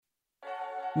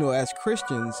As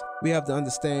Christians, we have to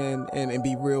understand and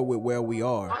be real with where we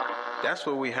are. That's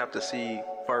what we have to see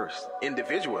first,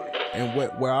 individually. And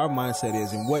where our mindset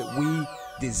is and what we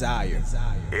desire.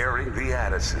 Airing the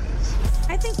Addisons.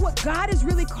 I think what God is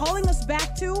really calling us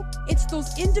back to, it's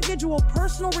those individual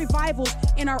personal revivals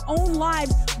in our own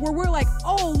lives where we're like,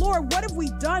 oh Lord, what have we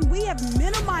done? We have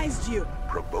minimized you.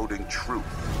 Promoting truth,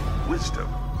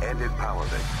 wisdom, and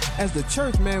empowerment. As the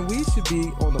church, man, we should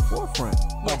be on the forefront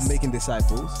of making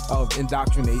disciples, of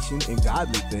indoctrination and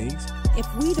godly things. If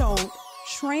we don't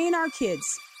train our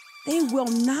kids, they will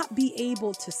not be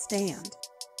able to stand.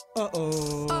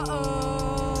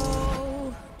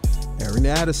 Airing the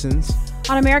Addisons.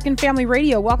 On American Family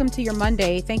Radio, welcome to your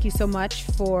Monday. Thank you so much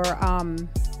for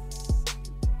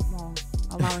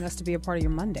allowing us to be a part of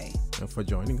your Monday. And for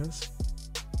joining us.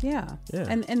 Yeah.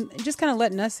 And just kind of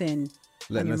letting us in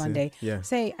on your Monday. Yeah.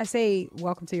 I say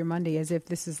welcome to your Monday as if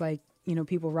this is like,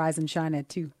 people rise and shine at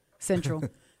 2 Central,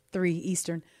 3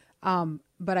 Eastern.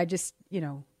 But I just,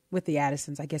 with the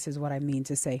Addisons, I guess is what I mean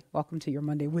to say. Welcome to your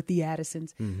Monday with the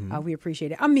Addisons. Mm-hmm. We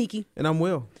appreciate it. I'm Miki. And I'm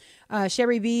Will.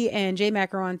 Sherry B and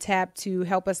J-Mac are on tap to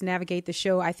help us navigate the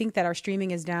show. I think that our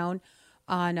streaming is down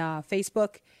on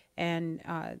Facebook, and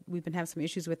we've been having some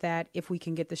issues with that. If we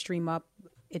can get the stream up,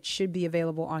 it should be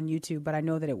available on YouTube, but I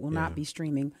know that it will not be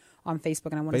streaming on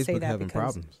Facebook, and I want to say that having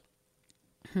because problems.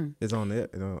 It's on their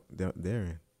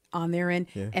end. On their end,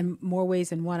 and more ways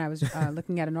than one. I was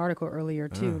looking at an article earlier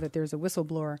too that there's a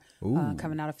whistleblower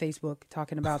coming out of Facebook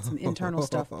talking about some internal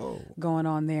stuff going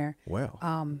on there. Well,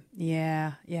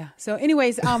 yeah. So,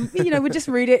 anyways, we just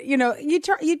read it. You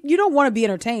don't want to be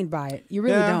entertained by it. You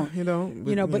really don't. You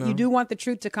don't. But you do want the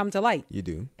truth to come to light. You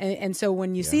do. And so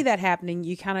when you see that happening,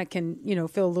 you kind of can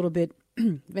feel a little bit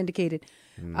vindicated.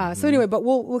 So anyway, but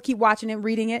we'll keep watching it,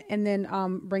 reading it, and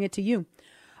then bring it to you.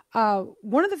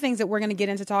 One of the things that we're going to get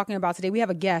into talking about today, we have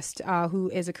a guest who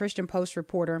is a Christian Post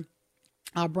reporter,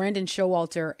 Brandon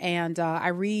Showalter, and I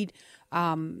read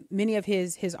many of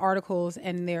his articles,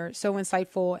 and they're so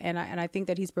insightful, and I think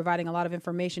that he's providing a lot of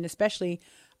information, especially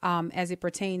as it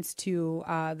pertains to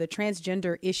the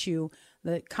transgender issue,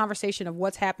 the conversation of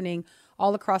what's happening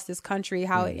all across this country,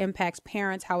 how it impacts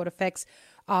parents, how it affects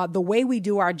the way we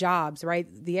do our jobs, right?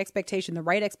 The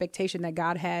right expectation that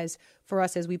God has for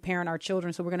us as we parent our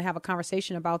children. So we're going to have a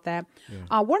conversation about that.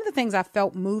 One of the things I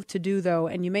felt moved to do, though,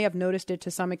 and you may have noticed it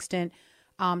to some extent,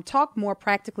 talk more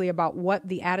practically about what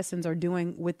the Addisons are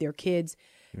doing with their kids.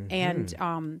 And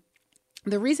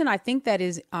the reason I think that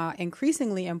is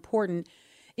increasingly important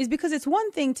is because it's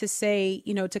one thing to say,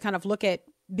 to kind of look at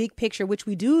big picture, which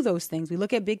we do those things. We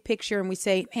look at big picture and we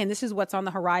say, man, this is what's on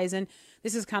the horizon.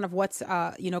 This is kind of what's,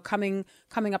 coming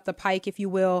up the pike, if you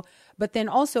will. But then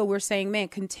also we're saying, man,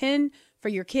 contend for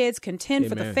your kids, contend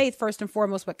for the faith first and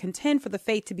foremost, but contend for the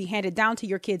faith to be handed down to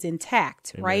your kids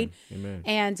intact, right? Amen.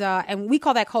 And we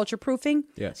call that culture proofing.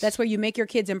 Yes. That's where you make your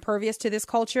kids impervious to this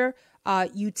culture.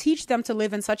 You teach them to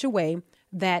live in such a way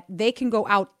that they can go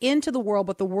out into the world,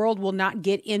 but the world will not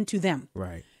get into them.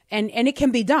 Right. And it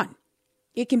can be done.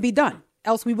 It can be done.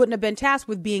 Else we wouldn't have been tasked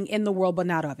with being in the world, but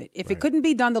not of it. If it couldn't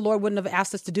be done, the Lord wouldn't have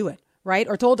asked us to do it, right?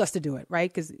 Or told us to do it, right?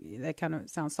 Because that kind of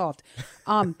sounds soft.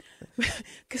 All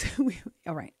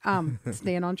right.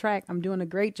 Staying on track. I'm doing a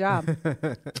great job,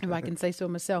 if I can say so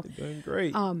myself. You're doing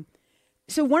great.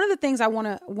 So one of the things I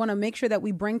want to make sure that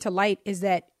we bring to light is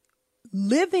that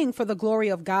living for the glory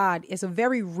of God is a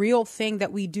very real thing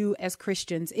that we do as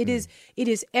Christians. It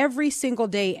is every single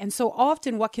day. And so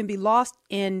often what can be lost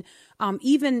in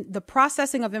even the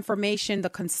processing of information, the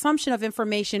consumption of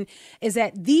information, is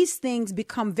that these things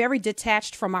become very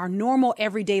detached from our normal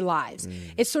everyday lives.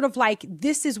 It's sort of like,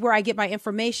 this is where I get my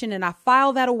information and I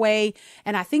file that away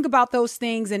and I think about those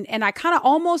things. And I kind of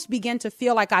almost begin to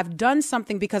feel like I've done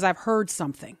something because I've heard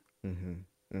something.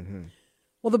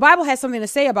 Well, the Bible has something to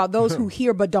say about those who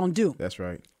hear but don't do. That's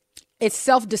right. It's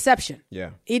self-deception. Yeah.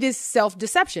 It is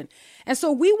self-deception. And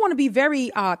so we want to be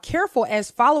very careful as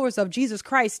followers of Jesus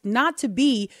Christ not to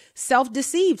be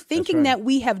self-deceived, thinking that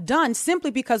we have done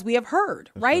simply because we have heard,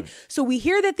 right? So we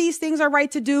hear that these things are right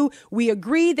to do. We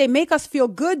agree. They make us feel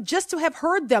good just to have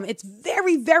heard them. It's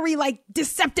very, very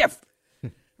deceptive,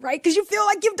 right? Because you feel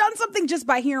like you've done something just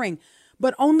by hearing,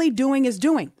 but only doing is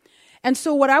doing. And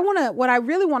so what I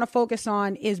really want to focus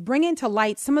on is bringing to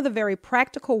light some of the very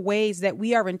practical ways that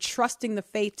we are entrusting the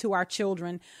faith to our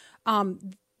children.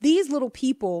 These little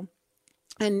people,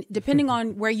 and depending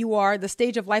on where you are, the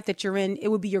stage of life that you're in, it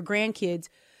would be your grandkids.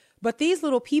 But these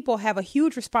little people have a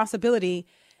huge responsibility,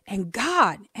 and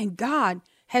God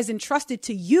has entrusted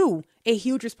to you a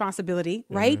huge responsibility,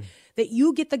 right? That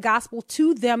you get the gospel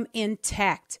to them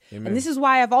intact. Amen. And this is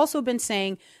why I've also been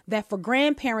saying that for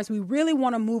grandparents, we really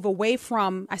want to move away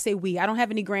from, I say we, I don't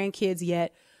have any grandkids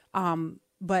yet,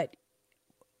 but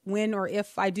when or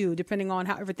if I do, depending on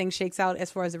how everything shakes out as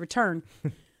far as the return,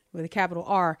 with a capital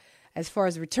R, as far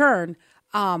as the return,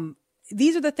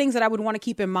 these are the things that I would want to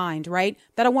keep in mind, right?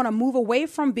 That I want to move away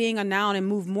from being a noun and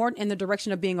move more in the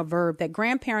direction of being a verb, that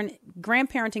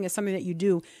grandparenting is something that you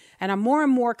do. And I'm more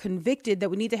and more convicted that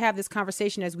we need to have this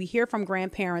conversation as we hear from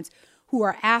grandparents who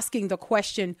are asking the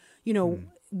question, you know,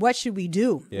 what should we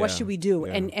do? Yeah. What should we do?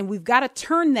 Yeah. And we've got to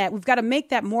turn that, we've got to make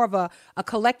that more of a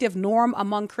collective norm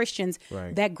among Christians,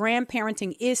 Right. that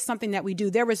grandparenting is something that we do.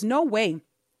 There was no way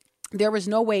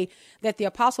that the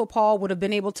Apostle Paul would have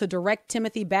been able to direct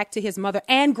Timothy back to his mother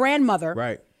and grandmother,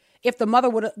 Right. if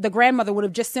the grandmother would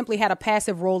have just simply had a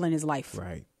passive role in his life.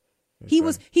 Right. He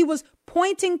was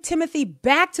pointing Timothy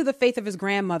back to the faith of his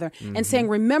grandmother and saying,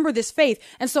 remember this faith.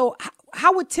 And so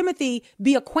how would Timothy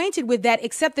be acquainted with that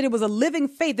except that it was a living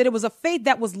faith, that it was a faith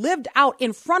that was lived out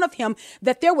in front of him,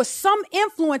 that there was some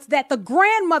influence that the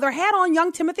grandmother had on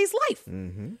young Timothy's life.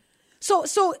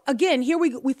 So again, here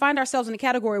we find ourselves in a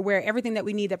category where everything that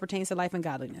we need that pertains to life and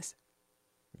godliness,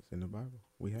 It's in the Bible.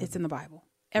 it's in the Bible.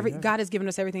 God has given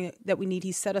us everything that we need.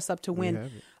 He set us up to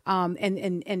win.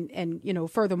 And you know,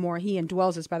 furthermore, he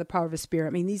indwells us by the power of his Spirit.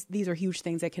 I mean, these are huge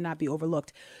things that cannot be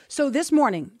overlooked. So this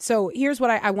morning, here's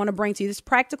what I want to bring to you. This is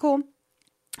practical.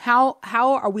 How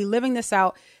are we living this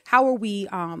out? How are we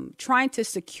trying to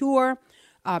secure,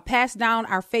 pass down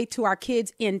our faith to our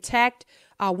kids intact?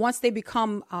 Once they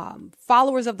become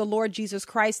followers of the Lord Jesus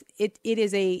Christ, it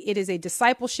is a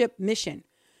discipleship mission.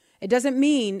 It doesn't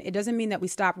mean that we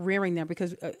stop rearing them,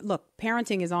 because look,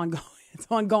 parenting is ongoing. It's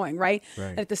ongoing, right?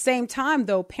 At the same time,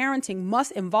 though, parenting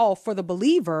must involve, for the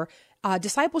believer,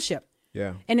 discipleship.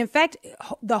 Yeah. And in fact,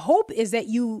 the hope is that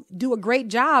you do a great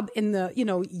job in the,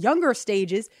 younger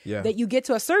stages, that you get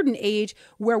to a certain age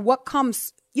where what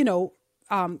comes, to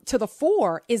the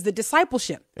fore is the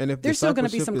discipleship. And if there's still going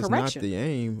to be some discipleship correction. is not the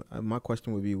aim, my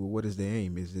question would be, well, what is the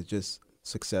aim? Is it just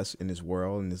success in this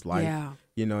world, in this life? Yeah.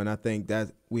 And I think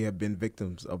that we have been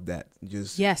victims of that.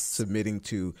 Just submitting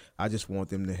to, I just want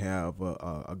them to have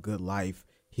a good life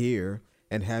here,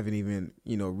 and haven't even,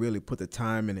 really put the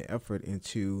time and the effort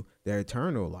into their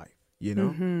eternal life,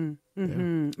 Man,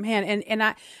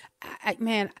 and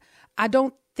I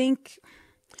don't think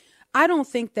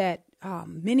that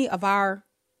many of our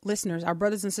listeners, our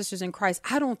brothers and sisters in Christ,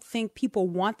 I don't think people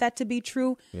want that to be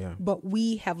true. Yeah. But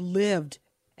we have lived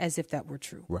as if that were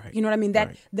true. Right. You know what I mean?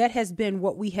 That has been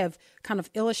what we have kind of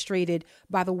illustrated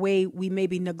by the way we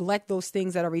maybe neglect those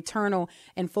things that are eternal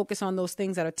and focus on those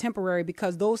things that are temporary,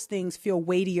 because those things feel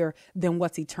weightier than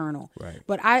what's eternal. Right.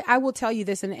 But I will tell you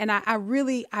this, and I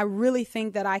really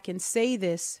think that I can say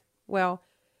this, well,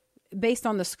 based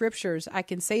on the scriptures, I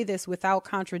can say this without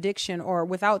contradiction, or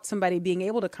without somebody being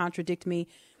able to contradict me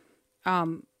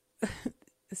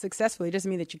successfully. It doesn't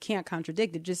mean that you can't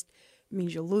contradict. It just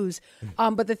means you'll lose.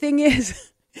 But the thing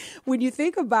is, when you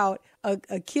think about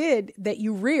a kid that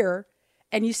you rear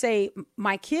and you say,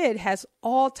 my kid has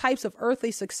all types of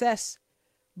earthly success,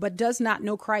 but does not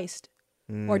know Christ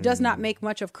or does not make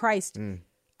much of Christ,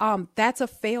 that's a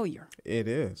failure. It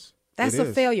is. That's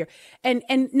a failure.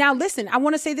 And now listen, I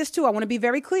want to say this too. I want to be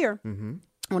very clear.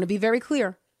 I want to be very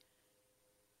clear.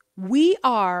 We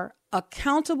are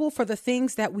accountable for the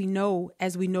things that we know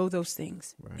as we know those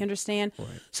things. Right. You understand?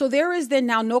 Right. So there is then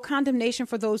now no condemnation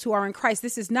for those who are in Christ.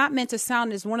 This is not meant to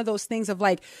sound as one of those things of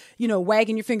like,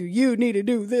 wagging your finger, you need to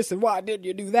do this and why didn't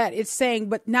you do that? It's saying,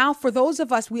 but now for those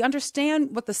of us, we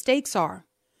understand what the stakes are.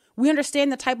 We understand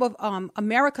the type of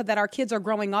America that our kids are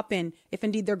growing up in, if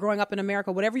indeed they're growing up in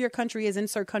America, whatever your country is,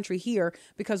 insert country here,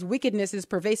 because wickedness is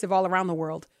pervasive all around the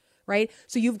world. Right.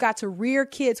 So you've got to rear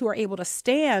kids who are able to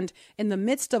stand in the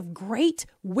midst of great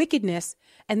wickedness,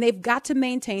 and they've got to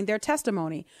maintain their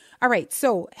testimony. All right.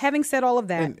 So having said all of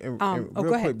that, and go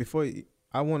real ahead. Quick, before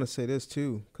I want to say this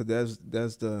too, because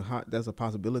there's a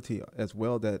possibility as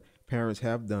well that parents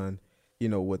have done,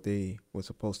 what they were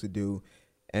supposed to do,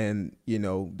 and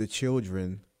the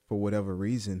children for whatever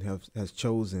reason has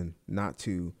chosen not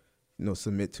to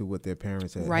submit to what their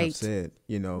parents have said.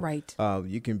 Right.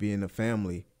 You can be in a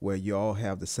family where you all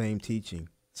have the same teaching,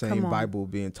 same Bible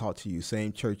being taught to you,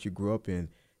 same church you grew up in,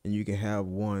 and you can have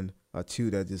one or two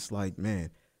that just like,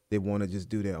 man, they want to just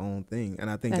do their own thing. And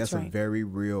I think that's right. a very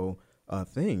real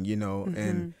thing,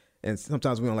 and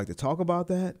sometimes we don't like to talk about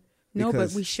that. No,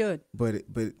 but we should. But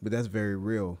that's very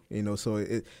real, So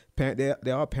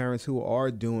there are parents who are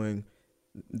doing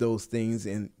those things,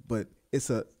 but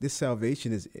this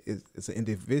salvation is an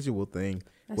individual thing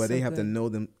where so they have good.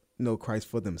 to know Christ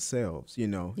for themselves.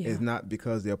 Yeah. It's not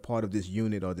because they're part of this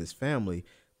unit or this family,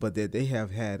 but that they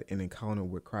have had an encounter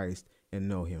with Christ and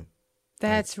know Him.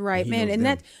 That's right, He man. knows And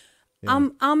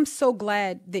them. I'm so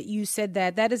glad that you said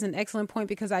that. That is an excellent point,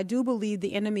 because I do believe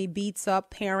the enemy beats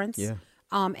up parents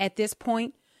at this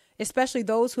point, especially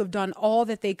those who have done all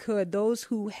that they could, those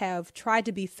who have tried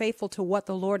to be faithful to what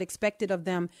the Lord expected of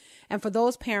them. And for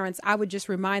those parents, I would just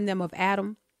remind them of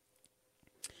Adam.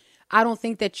 I don't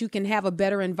think that you can have a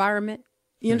better environment.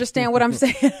 You understand what I'm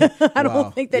saying? I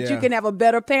don't think that you can have a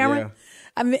better parent. Yeah.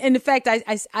 I mean, in fact,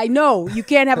 I know you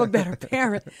can't have a better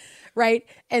parent, right?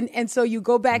 And so you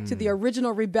go back to the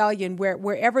original rebellion,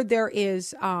 wherever there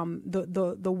is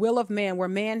the will of man, where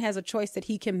man has a choice that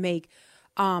he can make.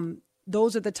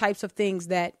 Those are the types of things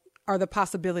that are the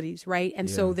possibilities, right? And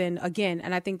so then again,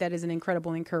 and I think that is an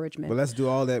incredible encouragement. But let's do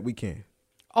all that we can.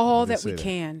 All Let's that we say that.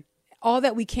 can. All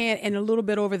that we can, and a little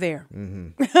bit over there.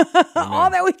 Mm-hmm. All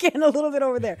that we can, a little bit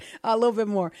over there, a little bit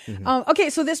more.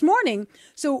 Okay, so this morning,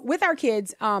 with our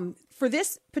kids, for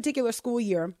this particular school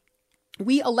year,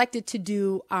 we elected to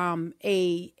do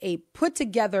a put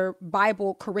together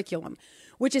Bible curriculum,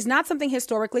 which is not something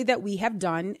historically that we have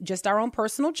done, just our own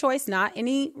personal choice, not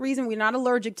any reason. We're not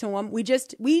allergic to them.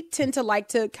 We tend to like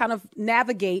to kind of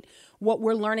navigate what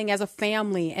we're learning as a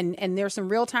family. And there's some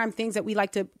real time things that we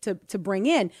like to bring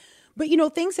in. But,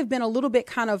 things have been a little bit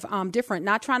kind of different,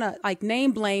 not trying to like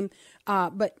name blame,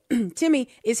 but Timmy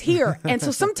is here. And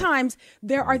so sometimes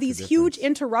there are these huge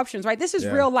interruptions, right? This is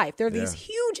real life. There are these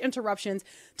huge interruptions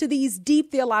to these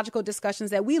deep theological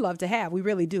discussions that we love to have. We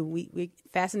really do. We're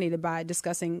fascinated by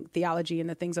discussing theology and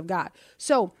the things of God.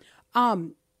 So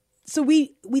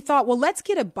we thought, well, let's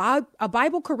get a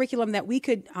Bible curriculum that we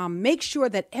could make sure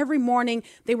that every morning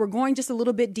they were going just a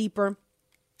little bit deeper.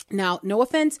 Now, no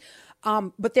offense,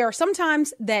 but there are some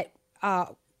times that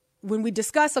when we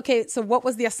discuss, okay, so what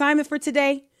was the assignment for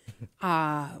today?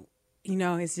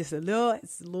 It's just a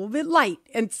little bit light.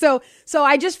 And so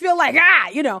I just feel like,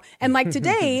 and like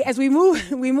today, as we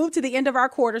move to the end of our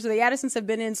quarter. So the Addisons have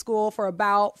been in school for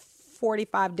about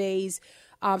 45 days.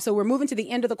 So we're moving to the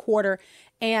end of the quarter.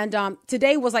 And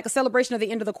today was like a celebration of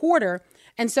the end of the quarter.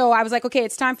 And so I was like, okay,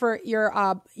 it's time for your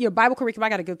Bible curriculum. I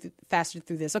got to go faster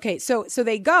through this. Okay, so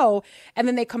they go, and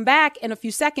then they come back in a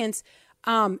few seconds.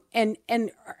 And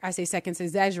I say seconds,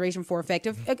 exaggeration for effect,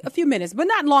 a few minutes, but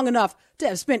not long enough to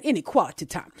have spent any quality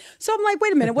time. So I'm like,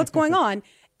 wait a minute, what's going on?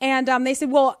 And they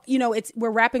said, well, we're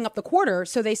wrapping up the quarter.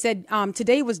 So they said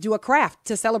today was do a craft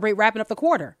to celebrate wrapping up the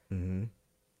quarter. Mm-hmm.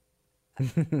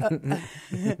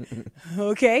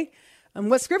 Okay.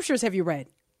 What scriptures have you read?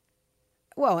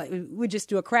 Well, we just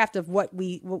do a craft of what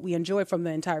we enjoy from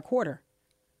the entire quarter.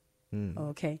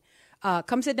 Okay.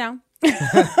 Come sit down.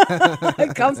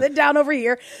 Come sit down over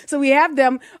here. So we have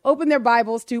them open their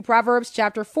Bibles to Proverbs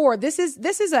chapter 4. This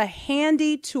is a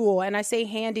handy tool. And I say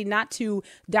handy not to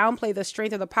downplay the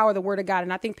strength or the power of the Word of God.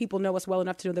 And I think people know us well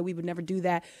enough to know that we would never do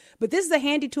that. But this is a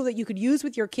handy tool that you could use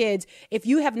with your kids if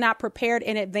you have not prepared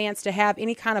in advance to have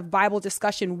any kind of Bible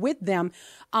discussion with them.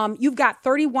 You've got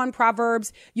 31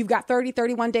 Proverbs. You've got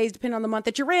 31 days, depending on the month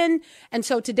that you're in. And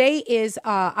so today is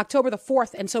October the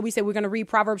 4th. And so we said we're going to read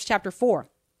Proverbs chapter 4.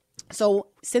 So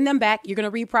send them back. You're going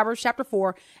to read Proverbs chapter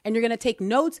 4, and you're going to take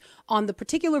notes on the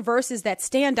particular verses that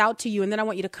stand out to you. And then I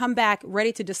want you to come back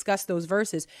ready to discuss those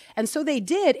verses. And so they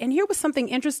did. And here was something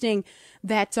interesting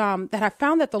that I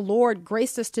found that the Lord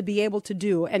graced us to be able to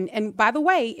do. And by the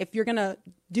way, if you're going to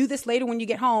do this later when you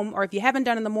get home, or if you haven't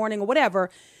done in the morning or whatever,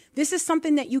 this is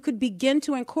something that you could begin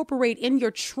to incorporate in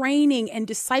your training and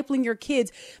discipling your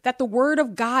kids, that the Word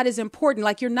of God is important.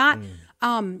 Like you're not,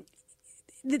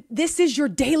 this is your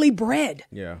daily bread,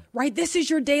 right? This is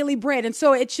your daily bread. And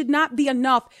so it should not be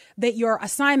enough that your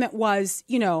assignment was,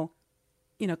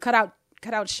 cut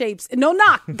out shapes. No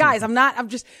knock, guys,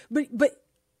 but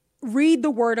read the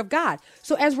Word of God.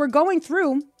 So as we're going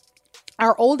through,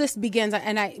 our oldest begins,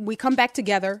 and we come back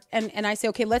together, and I say,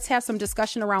 okay, let's have some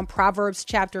discussion around Proverbs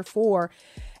chapter 4.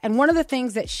 And one of the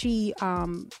things that she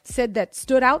said that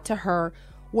stood out to her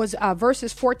was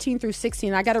verses 14 through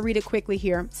 16. I got to read it quickly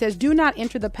here. It says, do not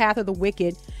enter the path of the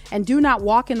wicked, and do not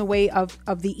walk in the way of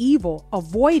the evil.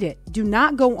 Avoid it. Do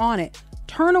not go on it.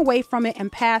 Turn away from it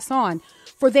and pass on.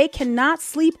 For they cannot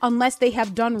sleep unless they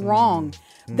have done wrong.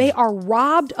 They are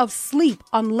robbed of sleep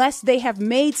unless they have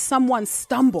made someone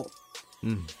stumble.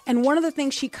 And one of the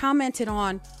things she commented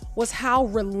on was how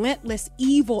relentless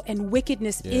evil and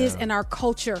wickedness is in our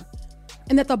culture,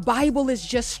 and that the Bible is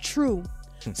just true.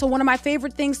 So one of my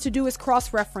favorite things to do is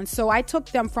cross-reference. So I took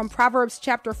them from Proverbs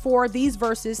chapter 4, these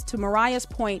verses, to Mariah's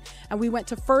point, and we went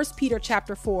to 1 Peter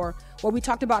chapter 4, where we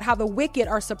talked about how the wicked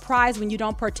are surprised when you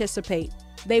don't participate.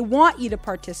 They want you to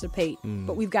participate,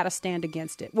 but we've got to stand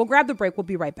against it. We'll grab the break. We'll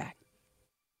be right back.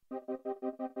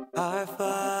 Our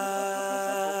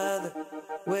Father,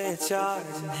 which art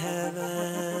in heaven,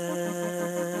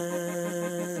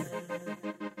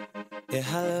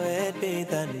 hallowed be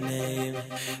thy name.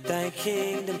 Thy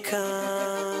kingdom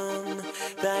come,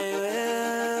 thy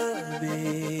will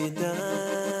be done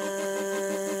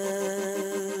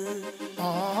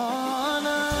on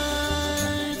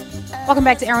earth. Welcome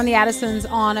back to Aaron the Addisons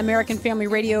on American Family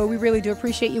Radio. We really do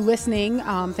appreciate you listening.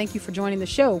 Thank you for joining the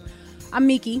show. I'm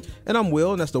Miki. And I'm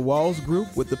Will, and that's the Walls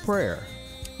Group with the prayer.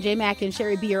 J Mac and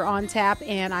Sherry B are on tap,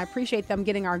 and I appreciate them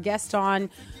getting our guest on.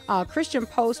 Christian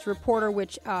Post reporter,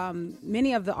 which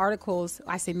many of the articles,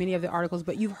 I say many of the articles,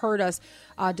 but you've heard us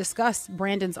discuss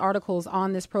Brandon's articles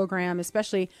on this program,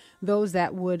 especially those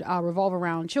that would revolve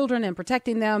around children and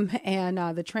protecting them, and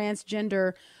the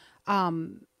transgender, I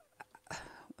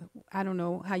don't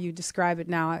know how you describe it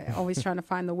now. I'm always trying to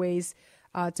find the ways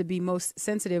to be most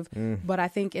sensitive. But I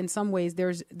think in some ways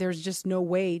there's just no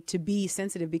way to be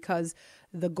sensitive because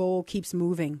the goal keeps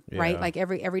moving, right? Like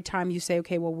every time you say,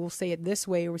 okay, well, we'll say it this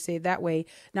way or we'll say it that way.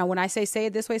 Now, when I say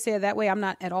it this way, say it that way, I'm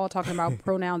not at all talking about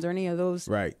pronouns or any of those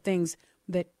things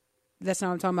that's not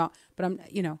what I'm talking about. But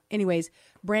anyways,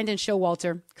 Brandon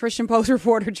Showalter, Christian Post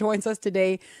reporter, joins us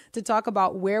today to talk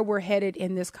about where we're headed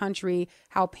in this country,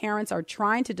 how parents are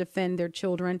trying to defend their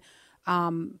children.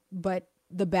 But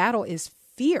the battle is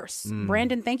fierce.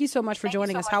 Brandon, thank you so much for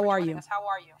joining us. How are you?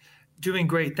 Doing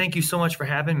great. Thank you so much for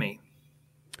having me.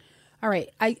 All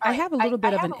right. I have a little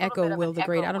bit of an echo, Will the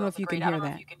Great. I don't know if you can hear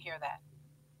that.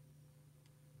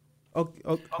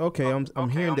 Okay, I'm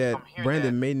hearing that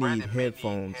Brandon may need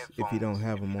headphones if you don't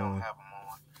have them on.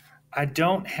 I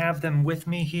don't have them with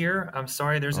me here. I'm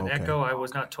sorry, there's an echo. I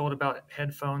was not told about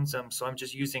headphones, so I'm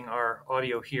just using our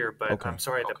audio here, but I'm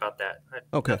sorry about that.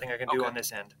 Nothing I can do on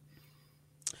this end.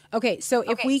 Okay, so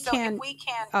if we can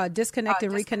disconnect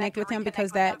and reconnect with him,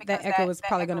 because that echo is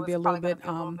probably going to be a little bit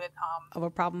of a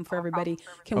problem for everybody.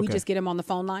 Can we just get him on the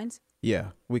phone lines? Yeah,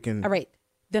 we can. All right.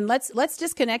 Then let's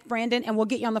disconnect, Brandon, and we'll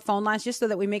get you on the phone lines just so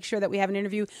that we make sure that we have an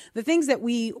interview. The things that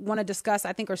we want to discuss,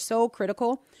 I think, are so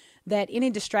critical that any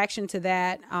distraction to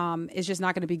that is just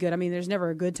not going to be good. I mean, there's never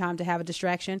a good time to have a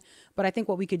distraction, but I think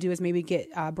what we could do is maybe get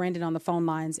Brandon on the phone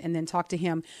lines and then talk to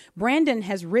him. Brandon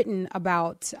has written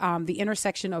about the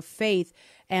intersection of faith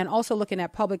and also looking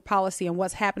at public policy and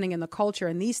what's happening in the culture.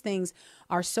 And these things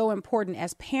are so important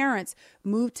as parents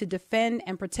move to defend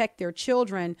and protect their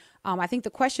children. I think the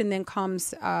question then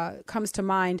comes to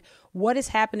mind: what is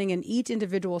happening in each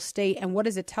individual state, and what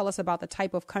does it tell us about the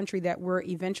type of country that we're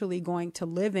eventually going to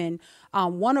live in?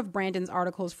 One of Brandon's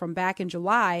articles from back in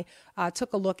July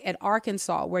took a look at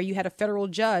Arkansas, where you had a federal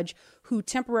judge who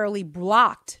temporarily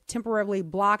blocked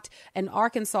an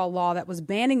Arkansas law that was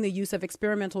banning the use of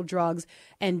experimental drugs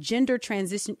and gender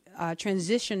transition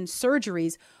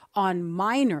surgeries on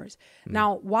minors.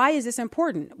 Now, why is this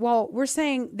important? Well, we're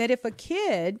saying that if a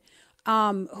kid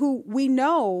who we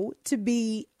know to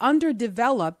be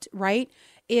underdeveloped, right,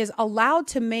 is allowed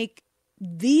to make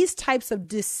these types of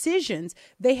decisions,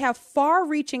 they have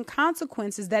far-reaching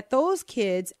consequences that those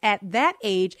kids at that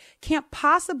age can't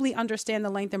possibly understand the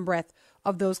length and breadth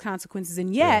of those consequences.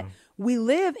 And yet we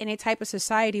live in a type of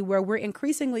society where we're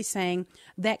increasingly saying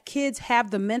that kids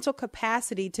have the mental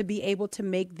capacity to be able to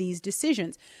make these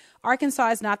decisions. Arkansas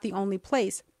is not the only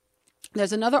place.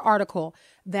 There's another article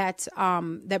that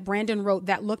Brandon wrote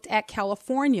that looked at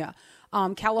California.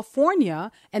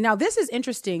 California, and now this is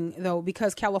interesting, though,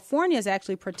 because California is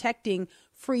actually protecting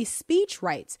free speech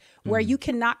rights, where you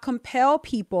cannot compel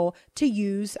people to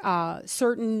use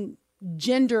certain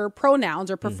gender pronouns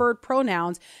or preferred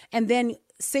pronouns, and then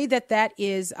say that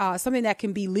is something that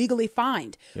can be legally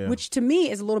fined, which to me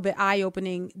is a little bit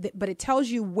eye-opening, but it tells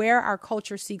you where our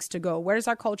culture seeks to go. Where does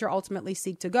our culture ultimately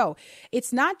seek to go?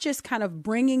 It's not just kind of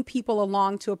bringing people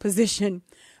along to a position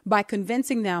by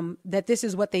convincing them that this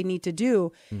is what they need to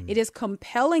do. It is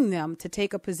compelling them to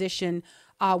take a position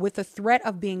with the threat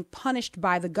of being punished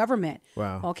by the government.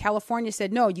 Wow. Well, California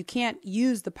said, no, you can't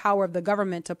use the power of the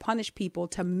government to punish people,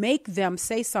 to make them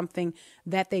say something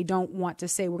that they don't want to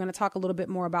say. We're going to talk a little bit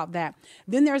more about that.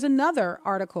 Then there's another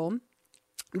article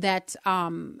that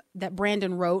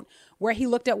Brandon wrote, where he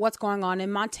looked at what's going on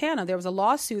in Montana. There was a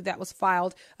lawsuit that was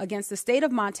filed against the state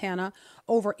of Montana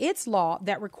over its law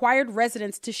that required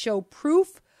residents to show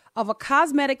proof of a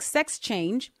cosmetic sex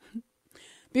change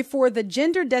before the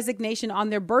gender designation on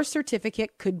their birth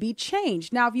certificate could be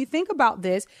changed. Now, if you think about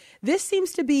this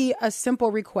seems to be a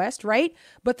simple request, right?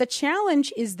 But the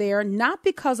challenge is there not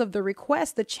because of the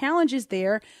request. The challenge is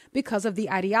there because of the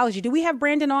ideology. Do we have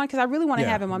Brandon on? Because I really want to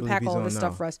have him unpack all of this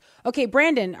stuff for us. Okay,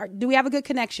 Brandon, do we have a good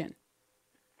connection?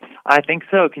 I think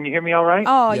so. Can you hear me all right?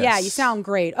 Oh, yes. Yeah, you sound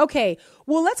great. Okay,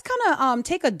 well, let's kind of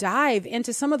take a dive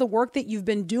into some of the work that you've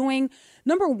been doing.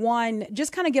 Number one,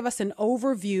 just kind of give us an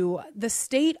overview, the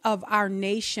state of our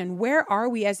nation. Where are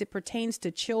we as it pertains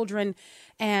to children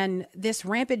and this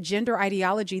rampant gender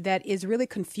ideology that is really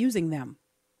confusing them?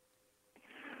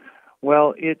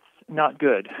 Well, it's not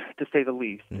good, to say the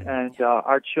least. And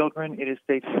our children, it is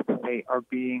safe to say, are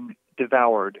being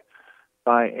devoured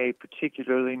by a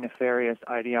particularly nefarious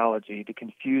ideology to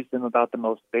confuse them about the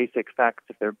most basic facts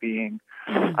of their being.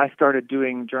 I started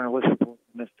doing journalism on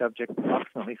this subject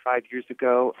approximately 5 years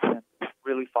ago and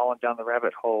really fallen down the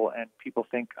rabbit hole, and people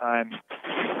think I'm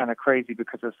kind of crazy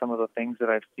because of some of the things that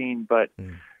I've seen, but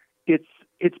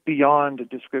it's beyond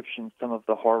description, some of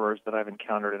the horrors that I've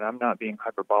encountered, and I'm not being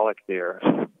hyperbolic there.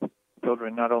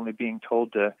 Children not only being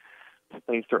told to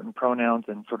say certain pronouns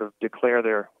and sort of declare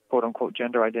their quote-unquote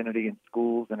gender identity in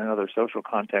schools and in other social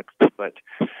contexts, but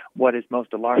what is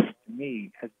most alarming to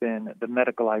me has been the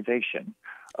medicalization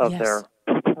of their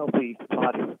healthy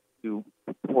bodies to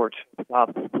support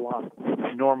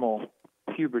normal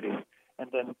puberty, and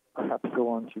then perhaps go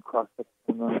on to cross-sex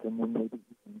hormones and then maybe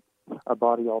a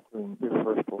body-altering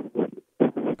irreversible.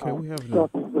 Okay, we have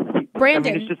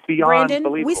Brandon, it's just beyond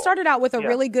believable. We started out with a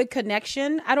really good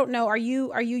connection. I don't know. Are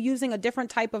you using a different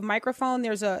type of microphone?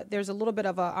 There's a little bit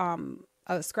of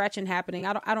a scratching happening.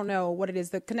 I don't know what it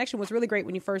is. The connection was really great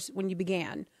when you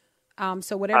began.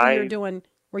 So whatever you're doing,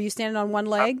 were you standing on one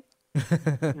leg?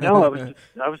 No,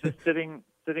 I was just sitting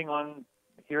on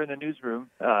here in the newsroom.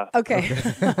 Okay.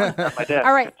 At my desk.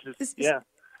 All right. Yeah.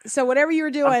 So whatever you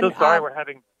were doing. I'm so sorry we're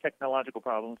having technological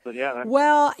problems, but yeah.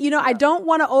 Well, I don't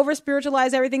want to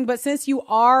over-spiritualize everything, but since you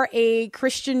are a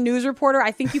Christian news reporter,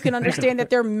 I think you can understand that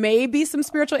there may be some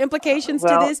spiritual implications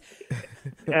to this.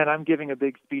 And I'm giving a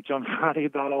big speech on Friday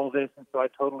about all this, and so I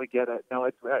totally get it. No,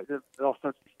 there's all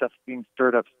sorts of stuff being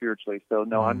stirred up spiritually, so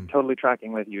no, I'm totally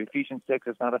tracking with you. Ephesians 6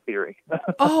 is not a theory.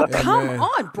 Oh, come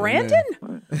on, Brandon.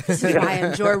 This is why I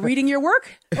enjoy reading your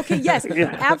work. Okay, yes,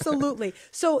 absolutely.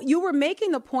 So you were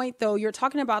making the point, though, you're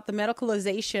talking about the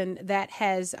medicalization that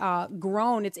has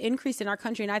grown, it's increased in our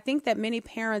country, and I think that many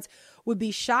parents would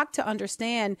be shocked to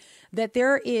understand that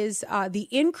there is the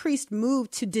increased move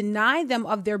to deny them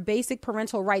of their basic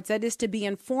parental rights, that is to be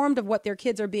informed of what their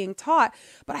kids are being taught.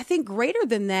 But I think greater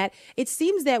than that, it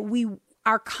seems that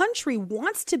our country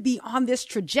wants to be on this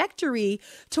trajectory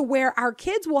to where our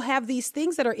kids will have these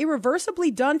things that are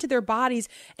irreversibly done to their bodies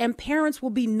and parents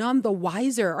will be none the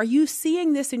wiser. Are you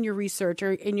seeing this in your research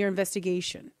or in your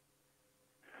investigation?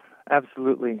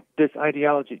 Absolutely. This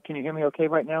ideology, can you hear me okay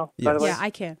right now, by the way? Yeah, I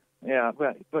can. Yeah,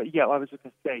 but yeah, I was just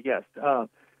going to say, yes.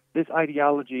 This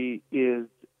ideology is,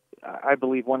 I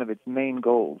believe, one of its main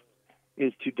goals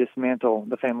is to dismantle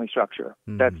the family structure.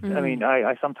 That's, I mean,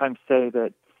 I sometimes say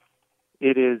that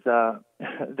it is,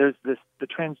 there's the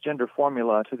transgender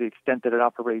formula, to the extent that it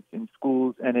operates in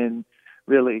schools and in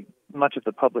really much of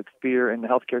the public sphere and the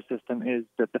healthcare system, is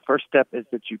that the first step is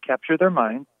that you capture their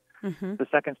minds. The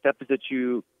second step is that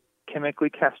you chemically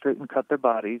castrate and cut their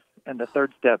bodies. And the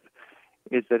third step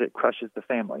is that it crushes the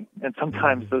family. And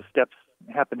sometimes those steps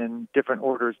happen in different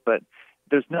orders, but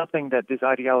there's nothing that this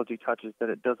ideology touches that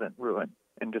it doesn't ruin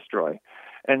and destroy.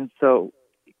 And so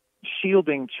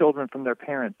shielding children from their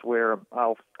parents, where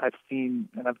I've seen,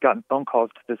 and I've gotten phone calls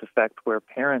to this effect, where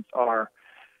parents are,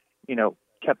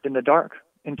 kept in the dark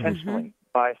intentionally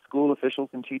by school officials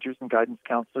and teachers and guidance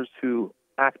counselors who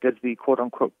act as the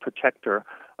quote-unquote protector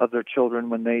of their children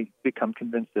when they become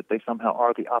convinced that they somehow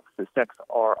are the opposite sex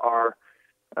or are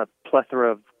a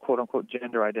plethora of quote-unquote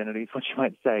gender identities, what you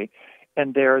might say.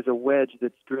 And there is a wedge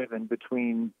that's driven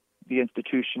between the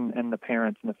institution and the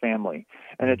parents and the family.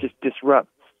 And it just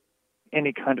disrupts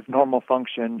any kind of normal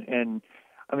function. And,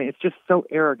 I mean, it's just so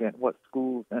arrogant what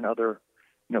schools and other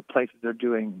places are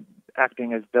doing,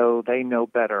 acting as though they know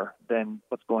better than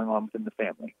what's going on within the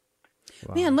family.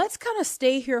 Wow. Man, let's kind of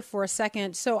stay here for a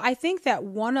second. So I think that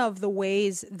one of the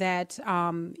ways that,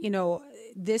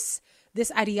 this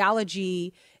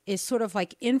ideology is sort of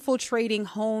like infiltrating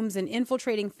homes and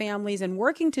infiltrating families and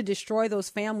working to destroy those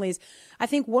families. I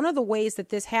think one of the ways that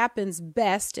this happens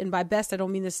best, and by best, I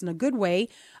don't mean this in a good way,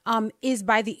 is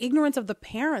by the ignorance of the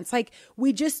parents. Like,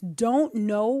 we just don't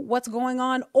know what's going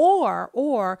on,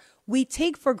 or we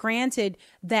take for granted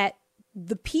that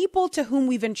the people to whom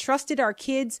we've entrusted our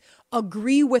kids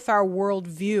agree with our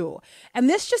worldview. And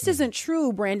this just isn't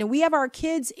true, Brandon. We have our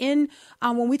kids in,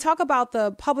 when we talk about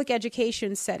the public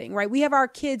education setting, right? We have our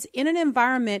kids in an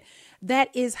environment that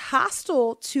is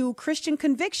hostile to Christian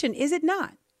conviction, is it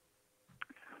not?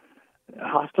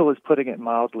 Hostile is putting it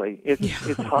mildly.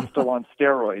 It's hostile on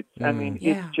steroids. I mean,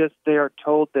 it's just they are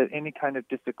told that any kind of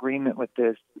disagreement with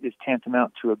this is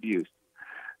tantamount to abuse.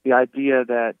 The idea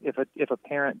that if a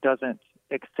parent doesn't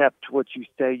accept what you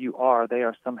say you are, they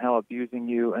are somehow abusing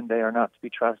you and they are not to be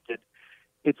trusted.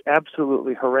 It's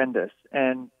absolutely horrendous.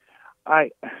 And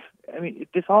I mean,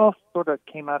 this all sort of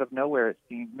came out of nowhere, it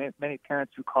seems. Many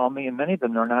parents who call me, and many of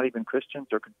them are not even Christians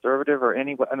or conservative or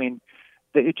any. I mean,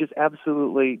 it just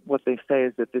absolutely, what they say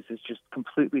is that this has just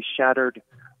completely shattered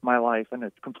my life and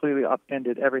it's completely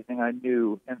upended everything I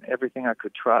knew and everything I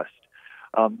could trust.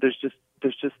 There's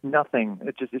just nothing.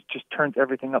 It just turns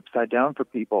everything upside down for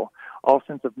people. All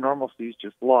sense of normalcy is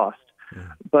just lost. Yeah.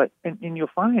 But and you'll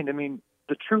find, I mean,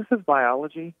 the truth of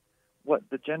biology, what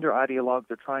the gender ideologues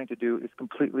are trying to do is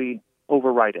completely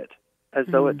overwrite it, as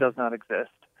though it does not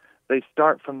exist. They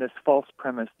start from this false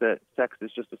premise that sex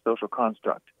is just a social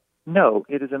construct. No,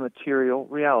 it is a material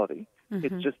reality.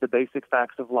 It's just the basic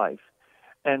facts of life.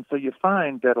 And so you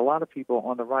find that a lot of people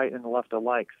on the right and the left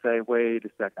alike say, wait a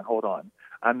second, hold on.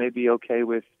 I may be okay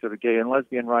with sort of gay and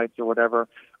lesbian rights or whatever,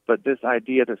 but this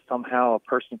idea that somehow a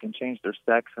person can change their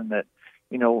sex and that,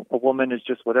 you know, a woman is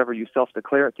just whatever you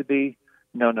self-declare it to be,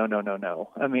 no.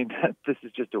 I mean, this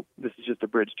is just a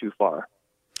bridge too far.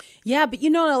 Yeah, but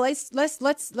let's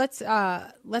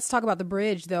talk about the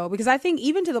bridge though, because I think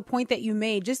even to the point that you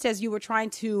made, just as you were trying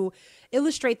to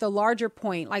illustrate the larger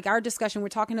point, like our discussion, we're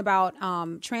talking about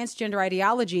transgender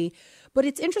ideology, but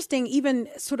it's interesting even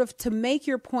sort of to make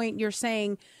your point, you're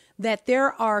saying that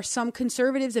there are some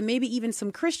conservatives and maybe even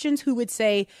some Christians who would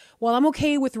say, well, I'm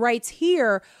okay with rights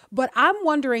here, but I'm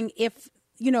wondering if,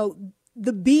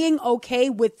 the being okay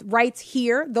with rights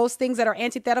here, those things that are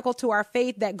antithetical to our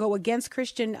faith that go against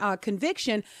Christian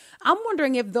conviction, I'm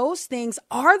wondering if those things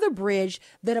are the bridge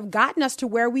that have gotten us to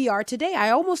where we are today. I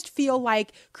almost feel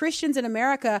like Christians in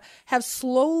America have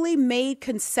slowly made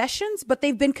concessions, but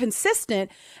they've been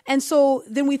consistent. And so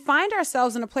then we find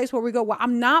ourselves in a place where we go, well,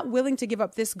 I'm not willing to give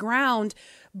up this ground,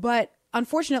 but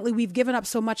unfortunately, we've given up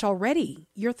so much already.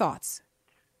 Your thoughts?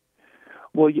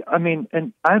 Well, I mean,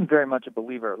 and I'm very much a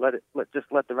believer. Let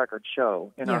the record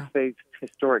show in our faith's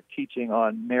historic teaching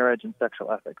on marriage and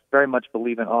sexual ethics. Very much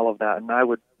believe in all of that, and I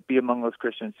would be among those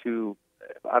Christians who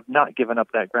I've not given up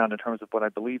that ground in terms of what I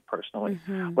believe personally.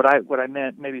 What I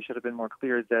meant, maybe should have been more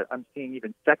clear, is that I'm seeing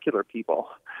even secular people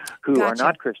who are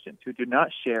not Christians, who do not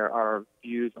share our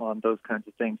views on those kinds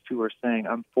of things, who are saying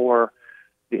I'm for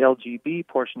the LGB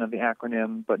portion of the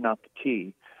acronym, but not the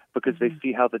T. Because they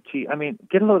see how the T, I mean,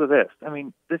 get a load of this. I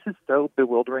mean, this is so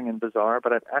bewildering and bizarre,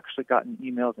 but I've actually gotten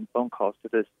emails and phone calls to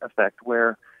this effect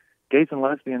where gays and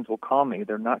lesbians will call me.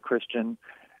 They're not Christian,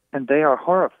 and they are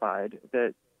horrified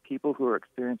that people who are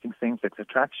experiencing same-sex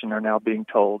attraction are now being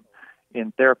told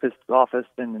in therapists' office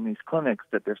and in these clinics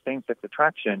that their same-sex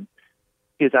attraction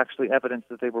is actually evidence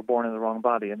that they were born in the wrong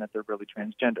body and that they're really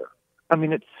transgender. I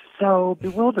mean, it's so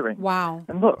bewildering. Wow.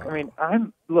 And look, I mean, I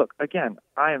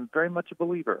am very much a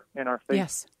believer in our faith.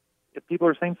 Yes. If people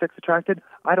are same-sex attracted,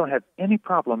 I don't have any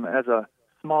problem as a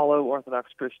small O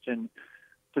Orthodox Christian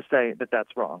to say that that's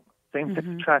wrong. Same-sex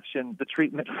attraction, the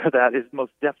treatment for that is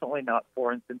most definitely not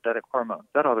foreign synthetic hormones.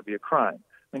 That ought to be a crime.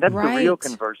 I mean, that's the real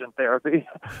conversion therapy.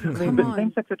 But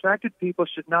same-sex attracted people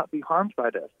should not be harmed by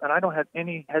this, and I don't have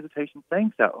any hesitation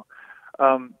saying so.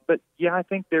 But, yeah, I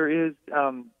think there is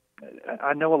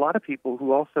I know a lot of people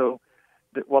who also,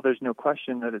 while there's no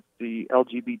question that it's the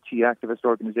LGBT activist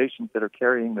organizations that are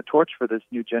carrying the torch for this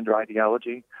new gender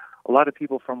ideology, a lot of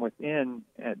people from within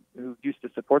who used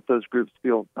to support those groups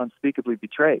feel unspeakably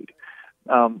betrayed.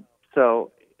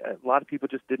 So a lot of people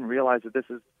just didn't realize that this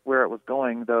is where it was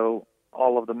going, though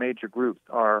all of the major groups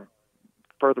are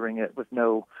furthering it with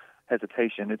no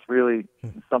hesitation. It's really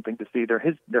something to see. There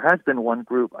has been one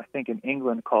group, I think in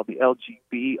England, called the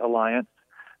LGB Alliance,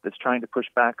 that's trying to push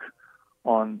back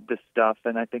on this stuff,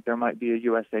 and I think there might be a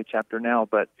USA chapter now,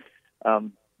 but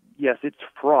yes, it's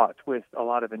fraught with a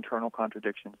lot of internal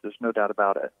contradictions. There's no doubt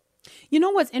about it. You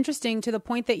know what's interesting to the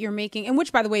point that you're making, and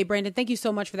which, by the way, Brandon, thank you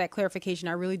so much for that clarification.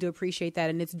 I really do appreciate that,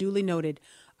 and it's duly noted,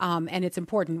 and it's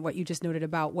important what you just noted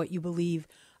about what you believe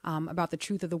about the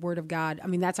truth of the Word of God. I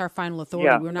mean, that's our final authority.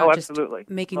 Yeah. We're not just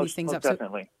making these things up.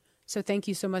 Definitely. So thank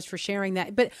you so much for sharing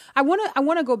that. But I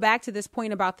want to go back to this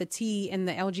point about the T and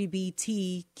the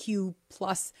LGBTQ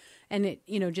plus and it,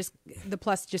 just the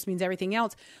plus just means everything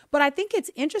else. But I think it's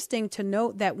interesting to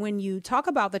note that when you talk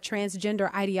about the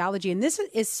transgender ideology, and this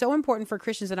is so important for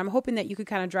Christians, and I'm hoping that you could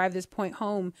kind of drive this point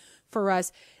home for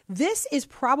us. This is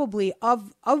probably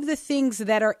of the things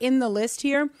that are in the list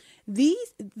here.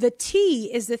 The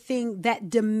T is the thing that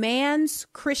demands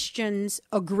Christians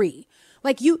agree.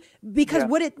 Because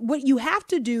what you have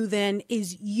to do then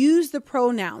is use the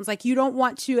pronouns. Like, you don't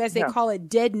want to, as they call it,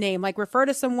 dead name, like refer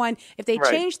to someone if they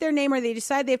change their name or they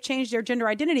decide they've changed their gender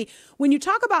identity. When you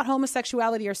talk about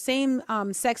homosexuality or same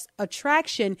sex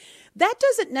attraction, that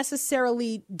doesn't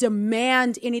necessarily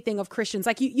demand anything of Christians.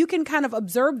 Like, you can kind of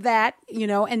observe that,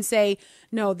 and say,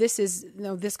 no,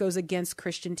 this goes against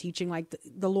Christian teaching. Like,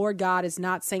 the Lord God is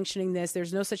not sanctioning this.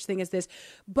 There's no such thing as this.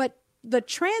 But the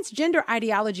transgender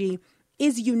ideology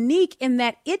is unique in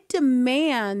that it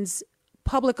demands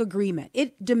public agreement.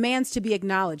 It demands to be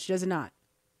acknowledged, does it not?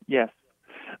 Yes.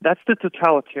 That's the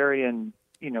totalitarian,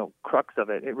 crux of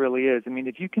it. It really is. I mean,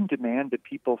 if you can demand that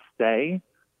people say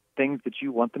things that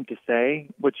you want them to say,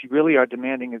 what you really are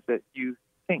demanding is that you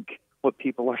think what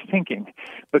people are thinking,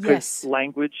 because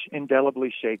language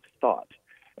indelibly shapes thought.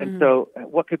 And so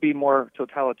what could be more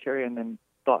totalitarian than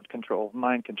thought control,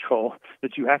 mind control,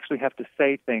 that you actually have to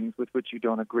say things with which you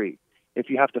don't agree, if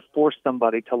you have to force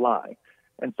somebody to lie.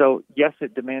 And so, yes,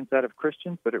 it demands that of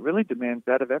Christians, but it really demands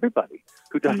that of everybody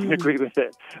who doesn't agree with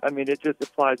it. I mean, it just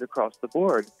applies across the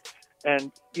board.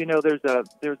 And, there's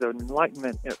an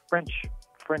Enlightenment, French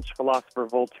philosopher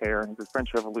Voltaire, who's a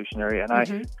French revolutionary, and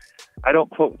I don't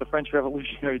quote the French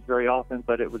revolutionaries very often,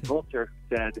 but it was Voltaire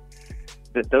who said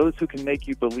that those who can make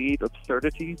you believe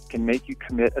absurdities can make you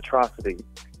commit atrocities.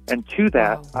 And to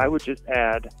that, I would just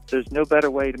add, there's no better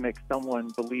way to make someone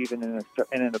believe in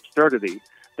an absurdity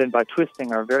than by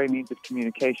twisting our very means of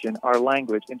communication, our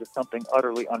language, into something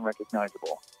utterly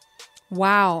unrecognizable.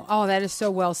 Wow. Oh, that is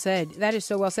so well said. That is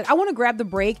so well said. I want to grab the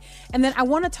break, and then I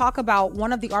want to talk about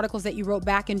one of the articles that you wrote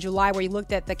back in July where you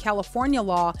looked at the California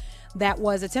law that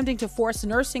was attempting to force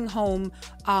nursing home,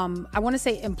 I want to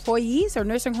say employees or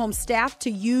nursing home staff to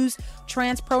use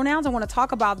trans pronouns. I want to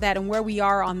talk about that and where we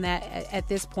are on that at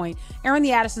this point. Airing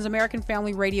the Addisons, American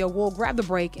Family Radio. We'll grab the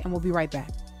break and we'll be right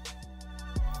back.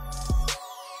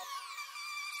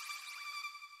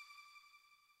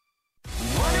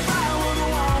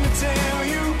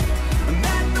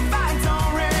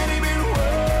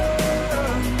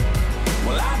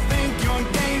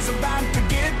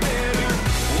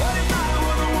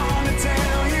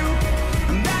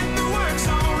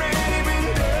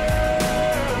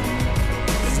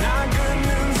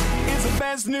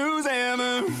 News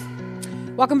ever.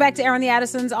 Welcome back to Airing the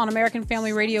Addisons on American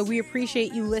Family Radio. We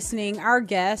appreciate you listening. Our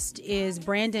guest is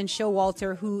Brandon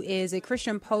Showalter, who is a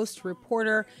Christian Post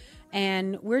reporter,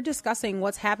 and we're discussing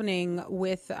what's happening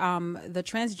with the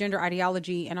transgender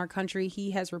ideology in our country.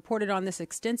 He has reported on this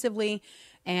extensively,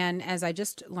 and as I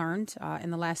just learned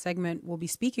in the last segment, we'll be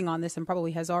speaking on this and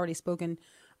probably has already spoken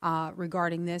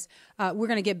regarding this. We're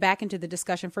going to get back into the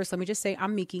discussion. First, let me just say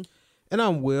I'm Miki. And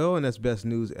I'm Will, and that's Best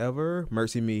News Ever.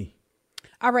 Mercy me.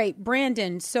 All right,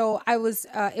 Brandon. So it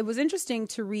was interesting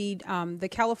to read the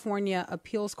California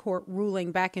Appeals Court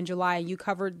ruling back in July. You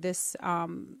covered this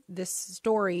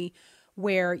story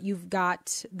where you've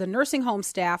got the nursing home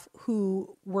staff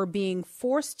who were being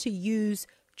forced to use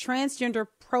transgender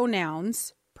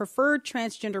pronouns, preferred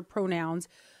transgender pronouns,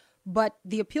 but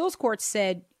the appeals court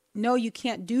said, no, you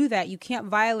can't do that. You can't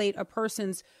violate a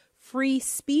person's free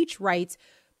speech rights.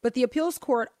 But the appeals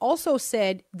court also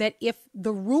said that if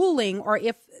the ruling or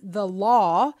if the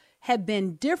law had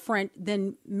been different,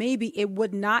 then maybe it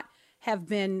would not have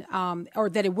been, or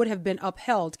that it would have been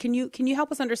upheld. Can you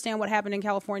help us understand what happened in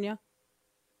California?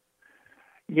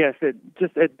 Yes,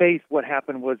 just at base, what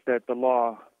happened was that the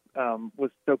law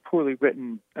was so poorly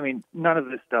written. I mean, none of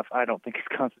this stuff I don't think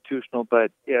is constitutional,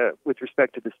 but with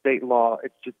respect to the state law,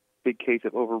 it's just a big case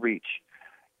of overreach.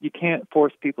 You can't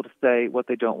force people to say what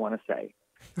they don't want to say.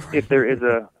 If there is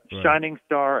a shining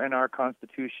star in our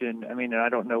Constitution, I mean, and I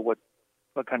don't know what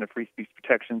kind of free speech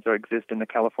protections exist in the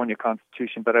California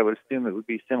Constitution, but I would assume it would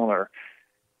be similar,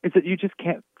 is that you just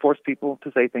can't force people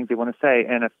to say things they want to say.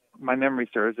 And if my memory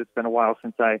serves, it's been a while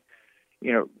since I,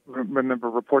 remember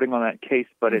reporting on that case,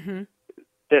 but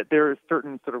that there are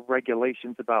certain sort of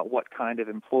regulations about what kind of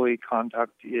employee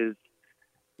conduct is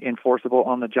enforceable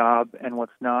on the job and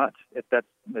what's not. If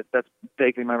that's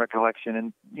vaguely my recollection.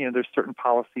 And there's certain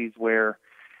policies where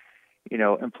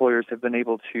employers have been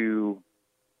able to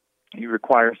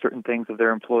require certain things of their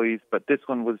employees, but this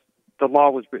one the law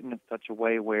was written in such a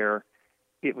way where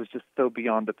it was just so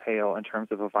beyond the pale in terms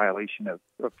of a violation of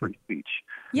free speech.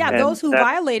 Yeah, and those who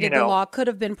violated the law could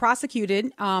have been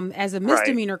prosecuted as a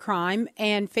misdemeanor right. crime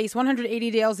and face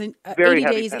 180 days in, 80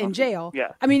 days in jail.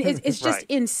 Yeah. I mean, it's just right.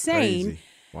 insane. Crazy.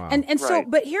 Wow. And so,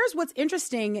 right. but here's what's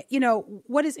interesting.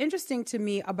 What is interesting to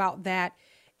me about that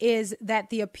is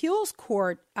that the appeals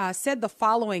court said the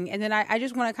following, and then I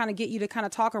just want to kind of get you to kind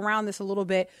of talk around this a little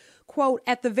bit. Quote,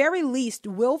 at the very least,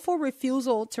 willful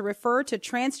refusal to refer to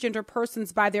transgender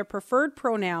persons by their preferred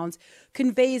pronouns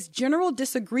conveys general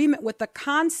disagreement with the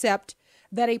concept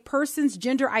that a person's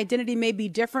gender identity may be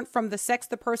different from the sex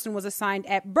the person was assigned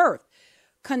at birth.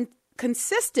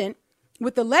 Consistent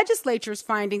with the legislature's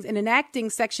findings in enacting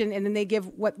section, and then they give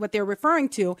what they're referring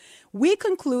to, we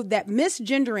conclude that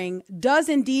misgendering does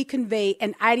indeed convey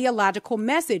an ideological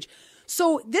message.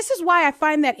 So this is why I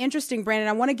find that interesting, Brandon.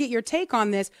 I want to get your take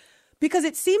on this, because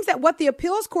it seems that what the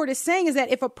appeals court is saying is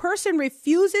that if a person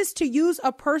refuses to use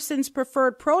a person's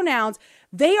preferred pronouns,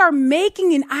 they are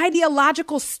making an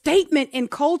ideological statement in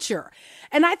culture.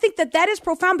 And I think that is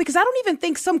profound, because I don't even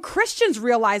think some Christians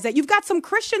realize that. You've got some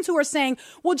Christians who are saying,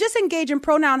 well, just engage in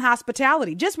pronoun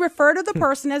hospitality. Just refer to the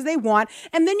person as they want,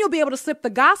 and then you'll be able to slip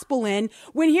the gospel in.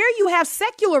 When here you have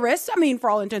secularists, I mean, for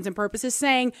all intents and purposes,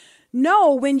 saying,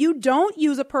 no, when you don't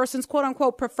use a person's quote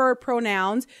unquote preferred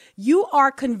pronouns, you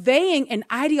are conveying an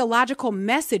ideological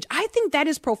message. I think that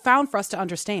is profound for us to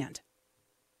understand.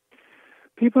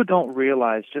 People don't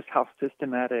realize just how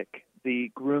systematic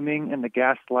the grooming and the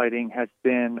gaslighting has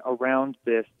been around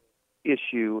this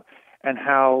issue, and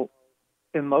how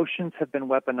emotions have been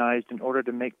weaponized in order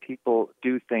to make people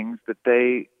do things that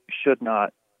they should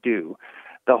not do.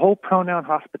 The whole pronoun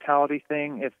hospitality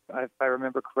thing, if I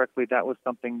remember correctly, that was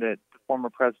something that the former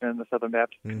president of the Southern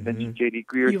Baptist Convention, J.D.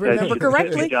 Greer, said. You remember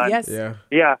correctly? Yes.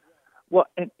 Yeah. Well,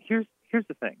 and here's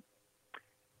the thing.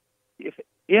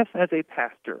 If as a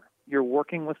pastor you're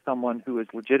working with someone who is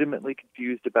legitimately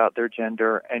confused about their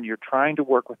gender and you're trying to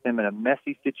work with them in a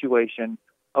messy situation,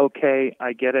 okay,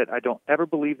 I get it. I don't ever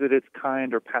believe that it's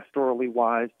kind or pastorally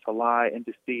wise to lie and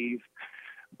deceive.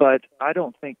 But I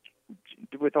don't think,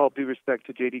 with all due respect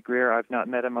to J.D. Greer, I've not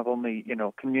met him. I've only,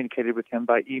 communicated with him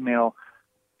by email.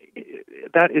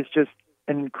 That is just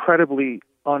an incredibly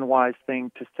unwise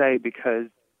thing to say, because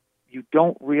you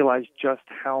don't realize just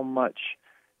how much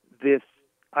this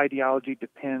ideology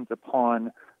depends upon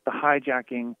the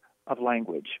hijacking of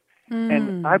language.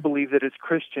 And I believe that as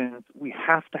Christians, we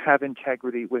have to have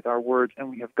integrity with our words, and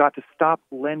we have got to stop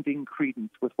lending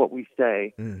credence with what we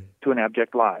say to an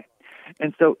abject lie.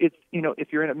 And so it's,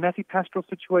 if you're in a messy pastoral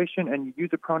situation and you use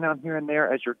a pronoun here and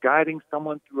there as you're guiding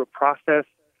someone through a process,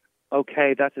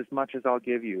 okay, that's as much as I'll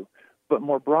give you. But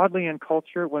more broadly in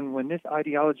culture, when this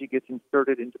ideology gets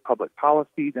inserted into public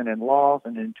policies and in laws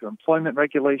and into employment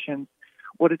regulations,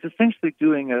 what it's essentially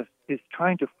doing is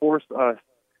trying to force us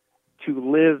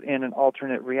to live in an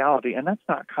alternate reality, and that's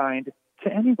not kind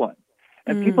to anyone.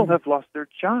 And people have lost their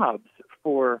jobs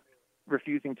for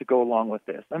refusing to go along with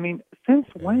this. I mean, since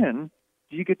when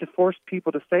do you get to force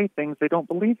people to say things they don't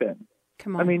believe in?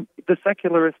 Come on. I mean, the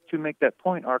secularists who make that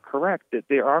point are correct, that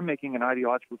they are making an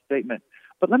ideological statement.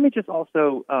 But let me just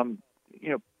also,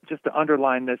 just to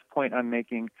underline this point I'm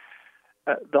making,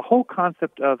 the whole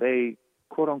concept of a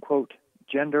quote-unquote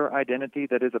gender identity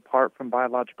that is apart from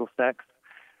biological sex,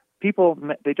 people,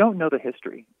 they don't know the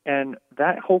history. And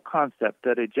that whole concept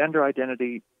that a gender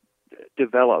identity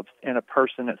develops in a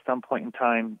person at some point in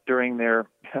time during their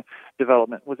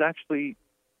development was actually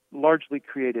largely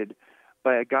created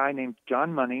by a guy named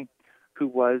John Money, who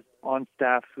was on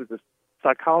staff, who was a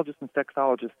psychologist and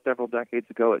sexologist several decades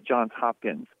ago at Johns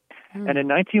Hopkins. And in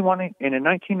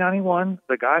 1991,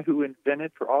 the guy who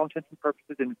invented, for all intents and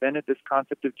purposes, invented this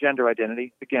concept of gender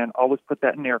identity, again, always put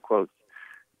that in air quotes,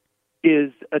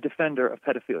 is a defender of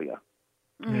pedophilia.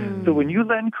 So when you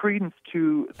lend credence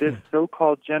to this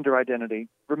so-called gender identity,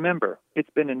 remember, it's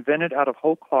been invented out of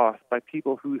whole cloth by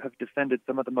people who have defended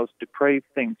some of the most depraved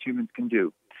things humans can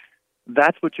do.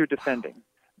 That's what you're defending.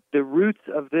 The roots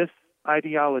of this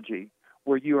ideology,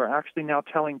 where you are actually now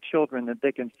telling children that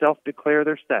they can self-declare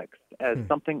their sex as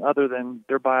something other than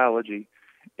their biology,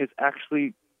 is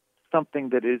actually something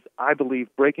that is, I believe,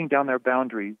 breaking down their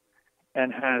boundaries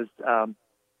and has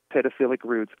pedophilic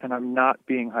roots, and I'm not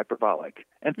being hyperbolic.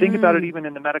 And think about it even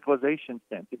in the medicalization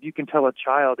sense. If you can tell a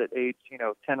child at age,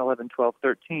 10, 11, 12,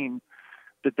 13,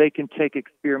 that they can take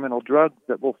experimental drugs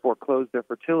that will foreclose their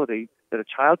fertility, that a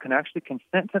child can actually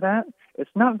consent to that,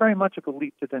 it's not very much of a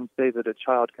leap to then say that a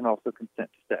child can also consent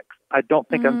to sex. I don't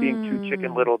think I'm being too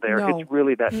chicken little there. No. It's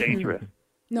really that dangerous.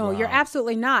 No, you're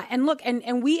absolutely not. And look,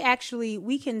 and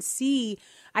we can see,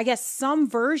 I guess, some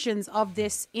versions of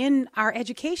this in our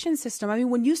education system. I mean,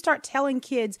 when you start telling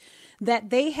kids that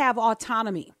they have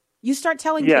autonomy, you start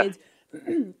telling kids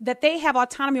that they have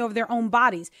autonomy over their own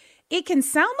bodies. It can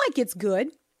sound like it's good,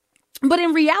 but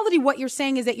in reality, what you're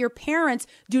saying is that your parents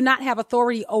do not have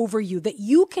authority over you, that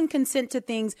you can consent to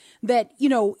things that,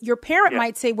 your parent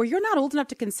might say, well, you're not old enough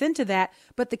to consent to that.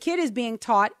 But the kid is being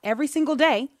taught every single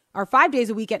day, or 5 days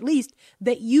a week at least,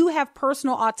 that you have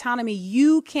personal autonomy.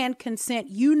 You can consent.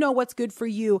 You know what's good for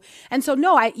you. And so,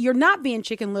 no, you're not being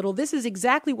Chicken Little. This is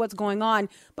exactly what's going on.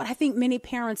 But I think many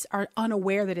parents are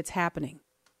unaware that it's happening.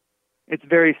 It's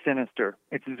very sinister.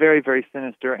 It's very, very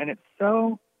sinister. And it's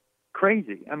so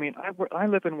crazy. I mean, I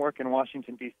live and work in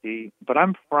Washington, D.C., but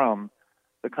I'm from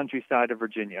the countryside of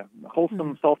Virginia.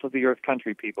 Wholesome, salt-of-the-earth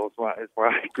country people is where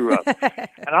I grew up.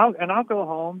 and I'll go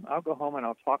home and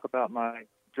I'll talk about my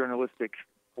journalistic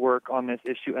work on this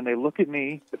issue, and they look at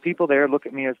me, the people there look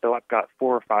at me as though I've got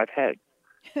 4 or 5 heads.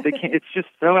 It's just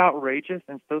so outrageous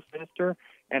and so sinister,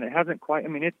 and it hasn't quite,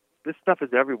 this stuff is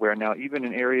everywhere now, even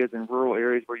in rural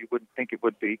areas where you wouldn't think it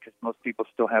would be, because most people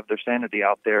still have their sanity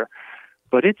out there.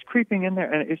 But it's creeping in there,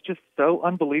 and it's just so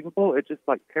unbelievable. It just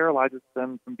paralyzes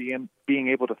them from being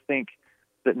able to think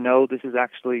that, no, this is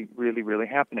actually really, really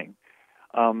happening.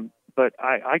 But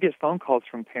I get phone calls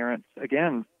from parents,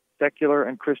 again, secular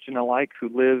and Christian alike, who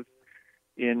live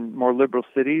in more liberal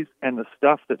cities, and the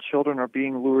stuff that children are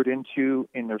being lured into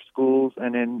in their schools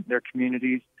and in their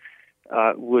communities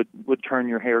would turn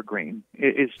your hair green.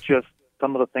 It's just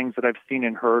some of the things that I've seen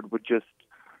and heard would just,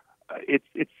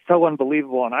 it's so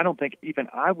unbelievable, and I don't think even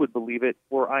I would believe it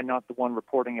were I not the one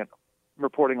reporting on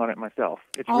it myself.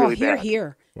 It's really bad.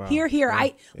 Wow. Here.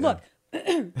 Look,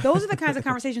 those are the kinds of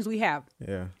conversations we have.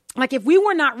 Yeah. Like if we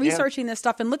were not researching this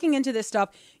stuff and looking into this stuff,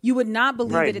 you would not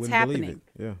believe that it's happening.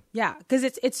 Yeah, because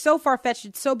it's so far-fetched,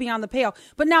 it's so beyond the pale.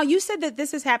 But now you said that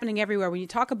this is happening everywhere. When you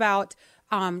talk about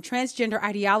transgender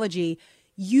ideology,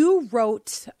 you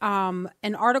wrote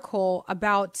an article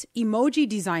about emoji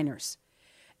designers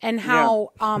and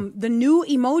how the new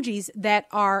emojis that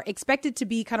are expected to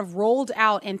be kind of rolled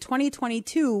out in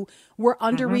 2022 were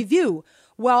under review.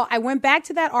 Well, I went back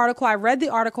to that article, I read the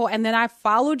article, and then I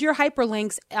followed your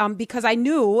hyperlinks because I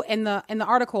knew in the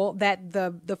article that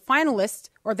the finalists,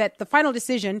 or that the final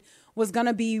decision was going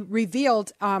to be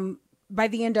revealed by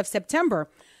the end of September.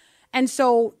 And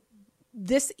so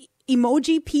this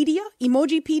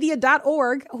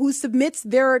Emojipedia.org, who submits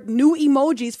their new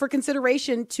emojis for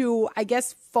consideration to, I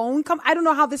guess, I don't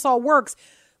know how this all works,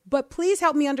 but please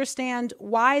help me understand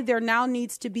why there now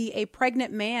needs to be a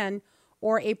pregnant man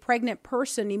or a pregnant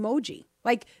person emoji.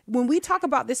 Like when we talk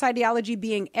about this ideology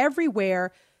being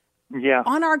everywhere,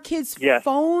 on our kids'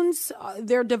 phones,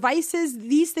 their devices,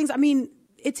 these things,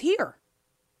 it's here.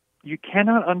 You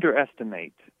cannot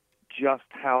underestimate just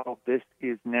how this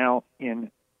is now in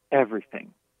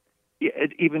everything.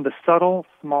 Even the subtle,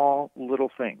 small,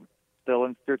 little things. They'll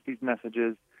insert these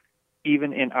messages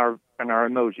even in our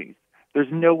emojis. There's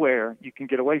nowhere you can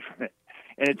get away from it.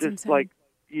 And it's just insane. Like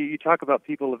you talk about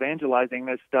people evangelizing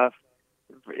this stuff.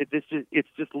 It's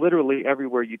just literally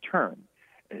everywhere you turn.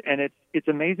 And it's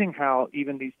amazing how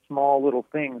even these small little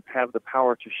things have the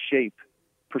power to shape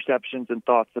perceptions and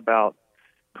thoughts about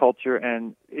culture.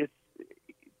 And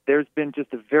there's been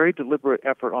just a very deliberate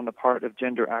effort on the part of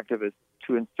gender activists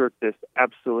to insert this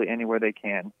absolutely anywhere they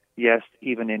can. Yes,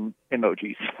 even in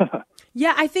emojis.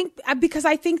 Yeah, I think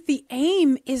the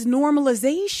aim is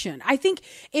normalization. I think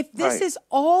if this is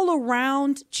all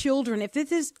around children, if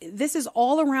this is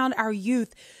all around our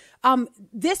youth,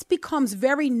 this becomes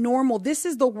very normal. This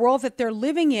is the world that they're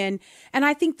living in. And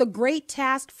I think the great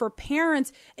task for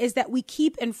parents is that we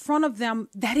keep in front of them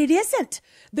that it isn't,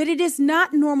 that it is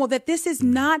not normal, that this is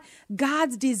not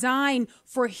God's design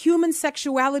for human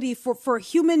sexuality, for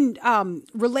human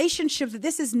relationships, that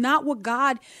this is not what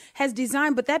God has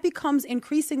designed. But that becomes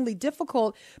increasingly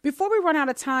difficult. Before we run out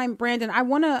of time, Brandon, I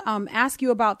want to ask you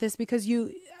about this because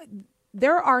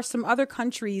there are some other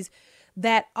countries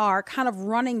that are kind of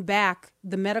running back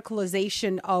the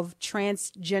medicalization of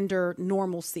transgender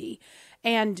normalcy.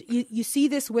 And you see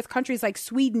this with countries like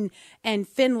Sweden and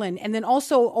Finland. And then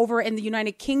also over in the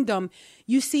United Kingdom,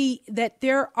 you see that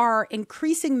there are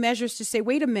increasing measures to say,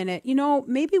 wait a minute,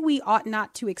 maybe we ought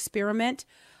not to experiment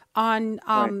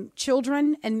on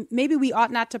children, and maybe we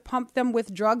ought not to pump them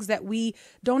with drugs that we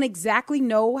don't exactly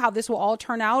know how this will all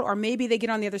turn out, or maybe they get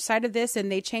on the other side of this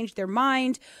and they change their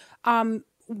mind.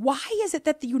 Why is it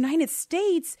that the United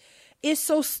States is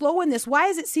so slow in this? Why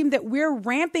does it seem that we're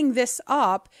ramping this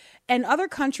up and other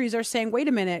countries are saying, wait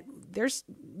a minute,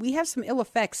 we have some ill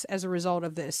effects as a result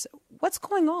of this? What's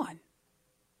going on?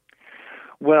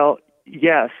 Well,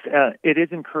 yes, it is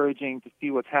encouraging to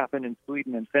see what's happened in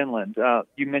Sweden and Finland.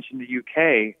 You mentioned the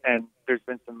UK, and there's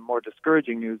been some more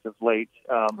discouraging news of late.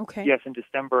 Okay. Yes, in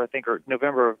December, I think, or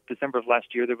December of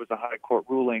last year, there was a high court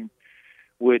ruling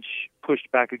which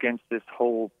pushed back against this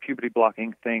whole puberty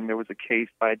blocking thing. There was a case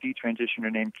by a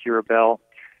detransitioner named Kira Bell,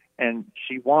 and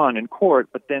she won in court,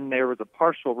 but then there was a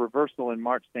partial reversal in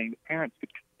March saying the parents could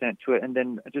consent to it, and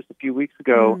then just a few weeks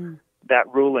ago,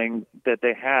 that ruling that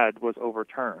they had was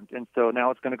overturned. And so now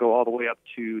it's going to go all the way up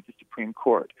to the Supreme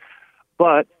Court.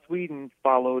 But Sweden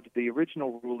followed the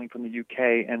original ruling from the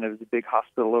UK, and there was a big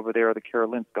hospital over there, the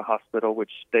Karolinska Hospital,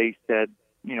 which they said,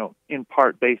 in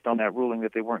part based on that ruling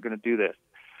that they weren't going to do this.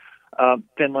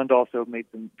 Finland also made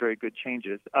some very good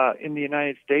changes. In the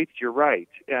United States, you're right.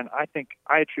 And I think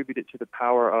I attribute it to the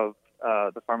power of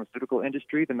the pharmaceutical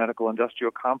industry, the medical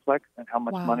industrial complex, and how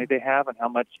much money they have and how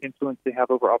much influence they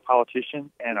have over our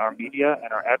politicians and our media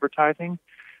and our advertising.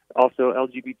 Also,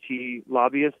 LGBT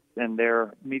lobbyists and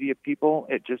their media people.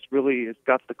 It just really has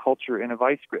got the culture in a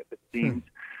vice grip, it seems.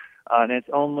 And it's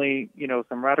only,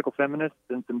 some radical feminists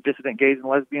and some dissident gays and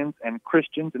lesbians and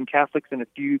Christians and Catholics and a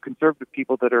few conservative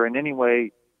people that are in any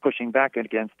way pushing back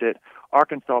against it.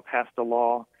 Arkansas passed a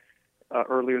law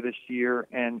earlier this year,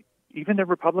 and even the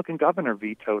Republican governor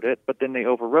vetoed it, but then they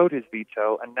overrode his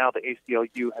veto, and now the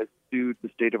ACLU has sued the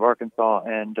state of Arkansas,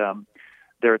 and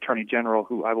their attorney general,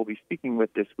 who I will be speaking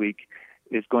with this week,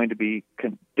 is going to be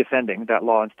defending that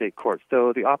law in state court.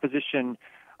 So the opposition,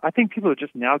 I think people are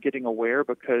just now getting aware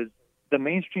because the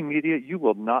mainstream media, you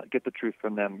will not get the truth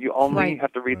from them. You only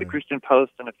have to read the Christian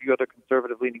Post and a few other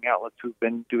conservative-leaning outlets who've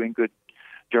been doing good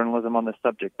journalism on this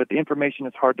subject. But the information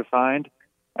is hard to find,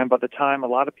 and by the time a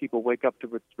lot of people wake up to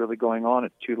what's really going on,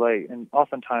 it's too late. And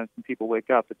oftentimes when people wake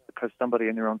up, it's because somebody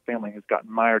in their own family has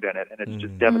gotten mired in it, and it's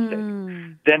just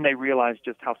devastating. Then they realize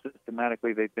just how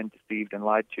systematically they've been deceived and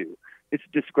lied to. It's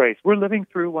a disgrace. We're living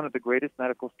through one of the greatest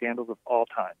medical scandals of all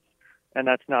time. And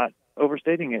that's not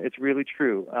overstating it. It's really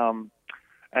true.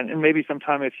 And maybe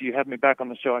sometime if you have me back on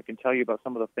the show, I can tell you about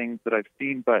some of the things that I've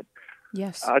seen. But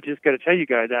yes, I just got to tell you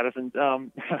guys, Addison,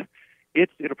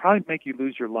 it'll probably make you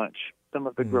lose your lunch. Some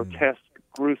of the grotesque,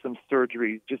 gruesome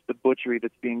surgeries, just the butchery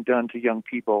that's being done to young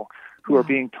people who are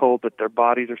being told that their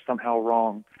bodies are somehow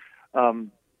wrong.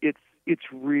 It's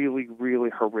really, really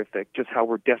horrific just how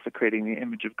we're desecrating the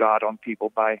image of God on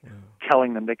people by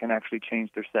telling them they can actually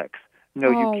change their sex. No,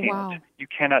 you can't. Wow. You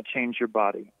cannot change your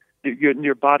body.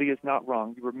 Your body is not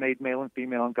wrong. You were made male and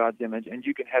female in God's image, and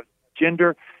you can have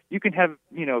gender. You can have,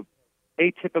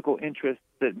 atypical interests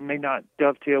that may not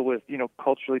dovetail with,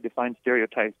 culturally defined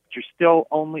stereotypes. But you're still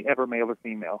only ever male or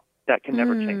female. That can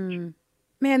never change.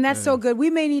 Man, that's so good. We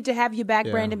may need to have you back,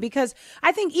 Brandon, because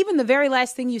I think even the very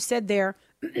last thing you said there,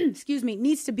 excuse me,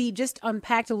 needs to be just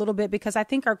unpacked a little bit, because I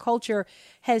think our culture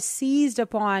has seized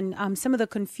upon some of the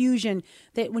confusion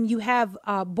that when you have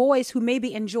boys who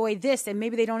maybe enjoy this and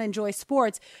maybe they don't enjoy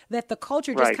sports, that the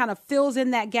culture just kind of fills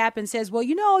in that gap and says, well,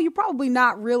 you're probably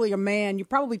not really a man. You're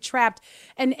probably trapped.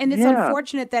 And it's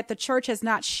unfortunate that the church has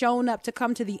not shown up to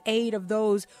come to the aid of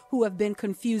those who have been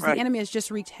confused. The enemy has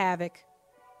just wreaked havoc.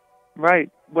 Right.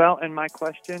 Well, and my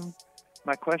question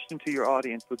to your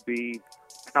audience would be,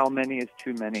 how many is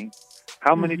too many?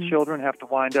 How many children have to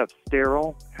wind up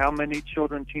sterile? How many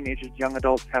children, teenagers, young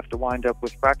adults have to wind up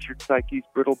with fractured psyches,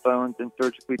 brittle bones, and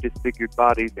surgically disfigured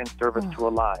bodies in service to a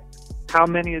lie? How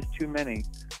many is too many?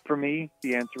 For me,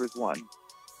 the answer is one.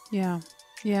 Yeah.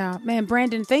 Man,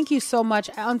 Brandon, thank you so much.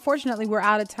 Unfortunately, we're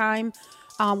out of time.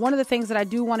 One of the things that I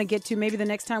do want to get to, maybe the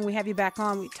next time we have you back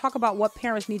on, we talk about what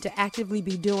parents need to actively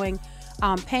be doing,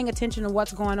 paying attention to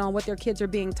what's going on, what their kids are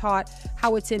being taught,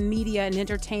 how it's in media and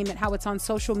entertainment, how it's on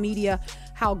social media,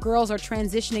 how girls are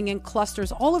transitioning in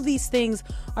clusters. All of these things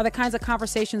are the kinds of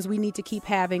conversations we need to keep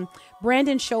having.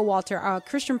 Brandon Showalter, a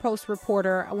Christian Post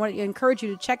reporter. I want to encourage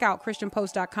you to check out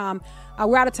ChristianPost.com.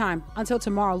 We're out of time. Until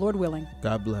tomorrow, Lord willing.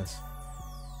 God bless.